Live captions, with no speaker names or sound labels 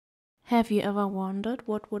Have you ever wondered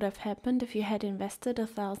what would have happened if you had invested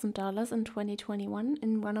 $1,000 in 2021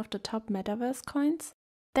 in one of the top Metaverse coins?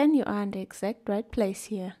 Then you are in the exact right place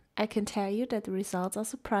here. I can tell you that the results are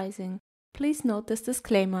surprising. Please note this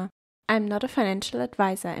disclaimer. I'm not a financial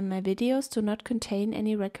advisor and my videos do not contain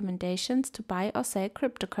any recommendations to buy or sell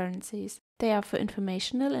cryptocurrencies. They are for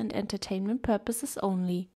informational and entertainment purposes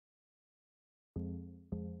only.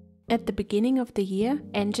 At the beginning of the year,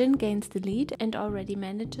 Enjin gains the lead and already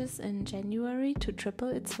manages in January to triple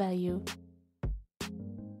its value.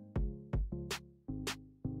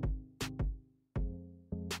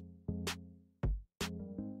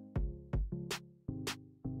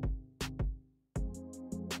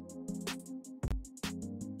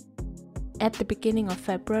 At the beginning of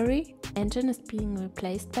February, Enjin is being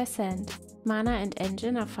replaced by Sand. Mana and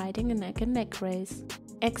Enjin are fighting a neck-and-neck race.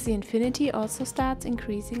 Axie Infinity also starts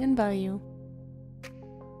increasing in value.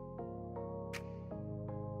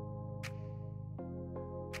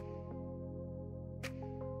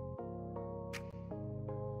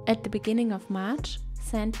 At the beginning of March,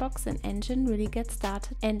 Sandbox and Enjin really get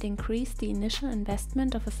started and increase the initial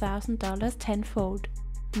investment of $1,000 tenfold.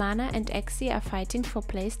 Mana and Axie are fighting for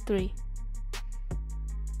place 3.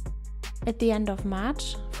 At the end of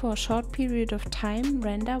March, for a short period of time,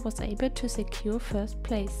 Render was able to secure first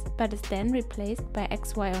place, but is then replaced by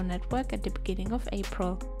XYO Network at the beginning of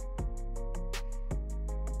April.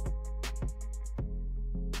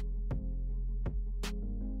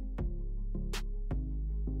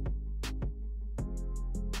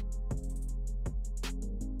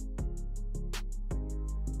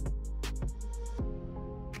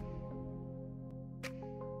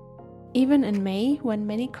 Even in May, when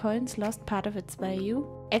many coins lost part of its value,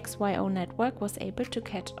 XYO Network was able to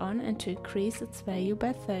catch on and to increase its value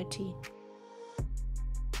by 30.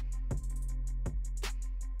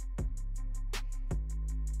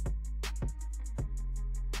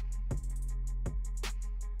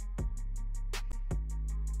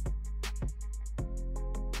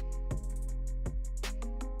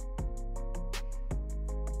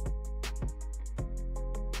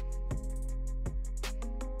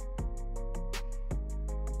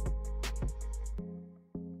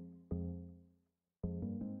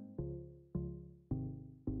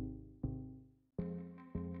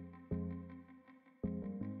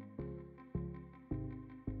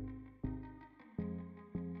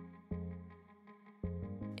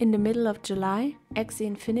 In the middle of July, Axie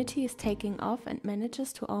Infinity is taking off and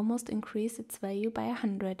manages to almost increase its value by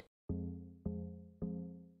 100.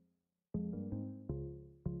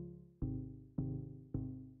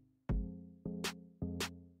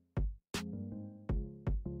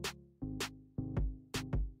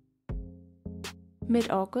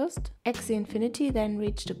 Mid-August, Axie Infinity then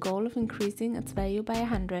reached the goal of increasing its value by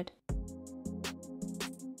 100.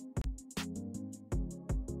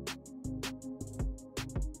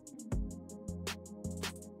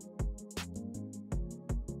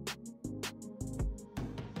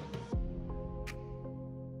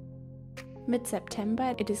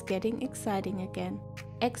 Mid-September, it is getting exciting again.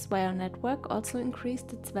 XYO Network also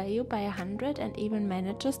increased its value by 100 and even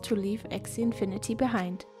manages to leave Axie Infinity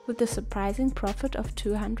behind, with a surprising profit of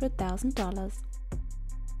 $200,000.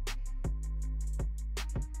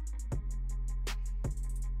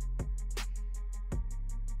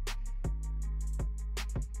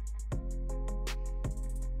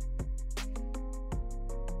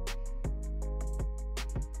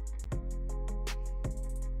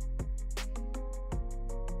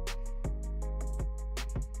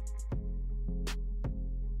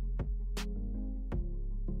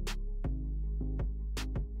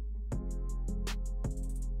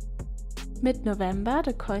 Mid-November,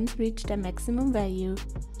 the coins reached their maximum value.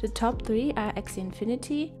 The top 3 are Axie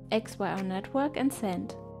Infinity, XYO Network and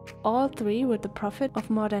Sand. All 3 with a profit of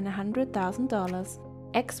more than $100,000.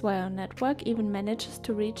 XYO Network even manages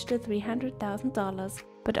to reach the $300,000,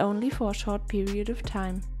 but only for a short period of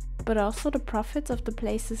time. But also the profits of the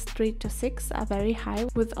places 3 to 6 are very high,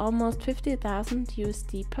 with almost 50,000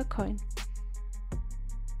 USD per coin.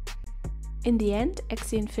 In the end,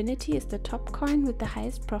 Axie Infinity is the top coin with the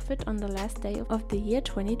highest profit on the last day of the year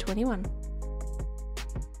 2021.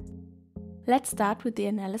 Let's start with the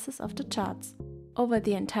analysis of the charts. Over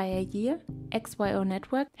the entire year, XYO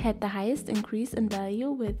Network had the highest increase in value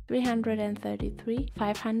with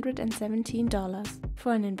 $333,517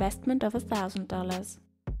 for an investment of $1,000.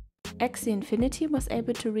 Axie Infinity was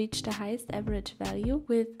able to reach the highest average value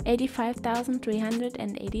with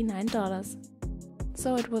 $85,389.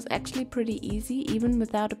 So it was actually pretty easy, even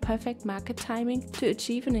without a perfect market timing, to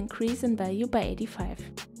achieve an increase in value by 85.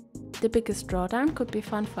 The biggest drawdown could be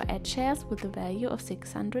found for ad shares with a value of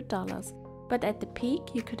 $600, but at the peak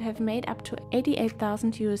you could have made up to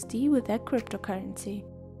 88,000 USD with that cryptocurrency.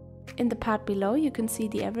 In the part below you can see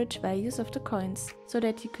the average values of the coins, so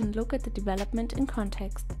that you can look at the development in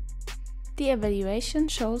context. The evaluation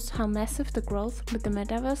shows how massive the growth with the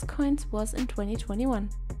Metaverse coins was in 2021.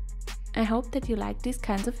 I hope that you like these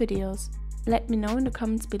kinds of videos. Let me know in the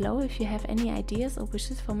comments below if you have any ideas or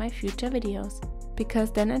wishes for my future videos,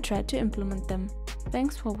 because then I try to implement them.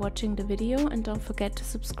 Thanks for watching the video and don't forget to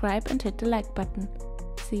subscribe and hit the like button.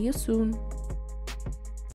 See you soon!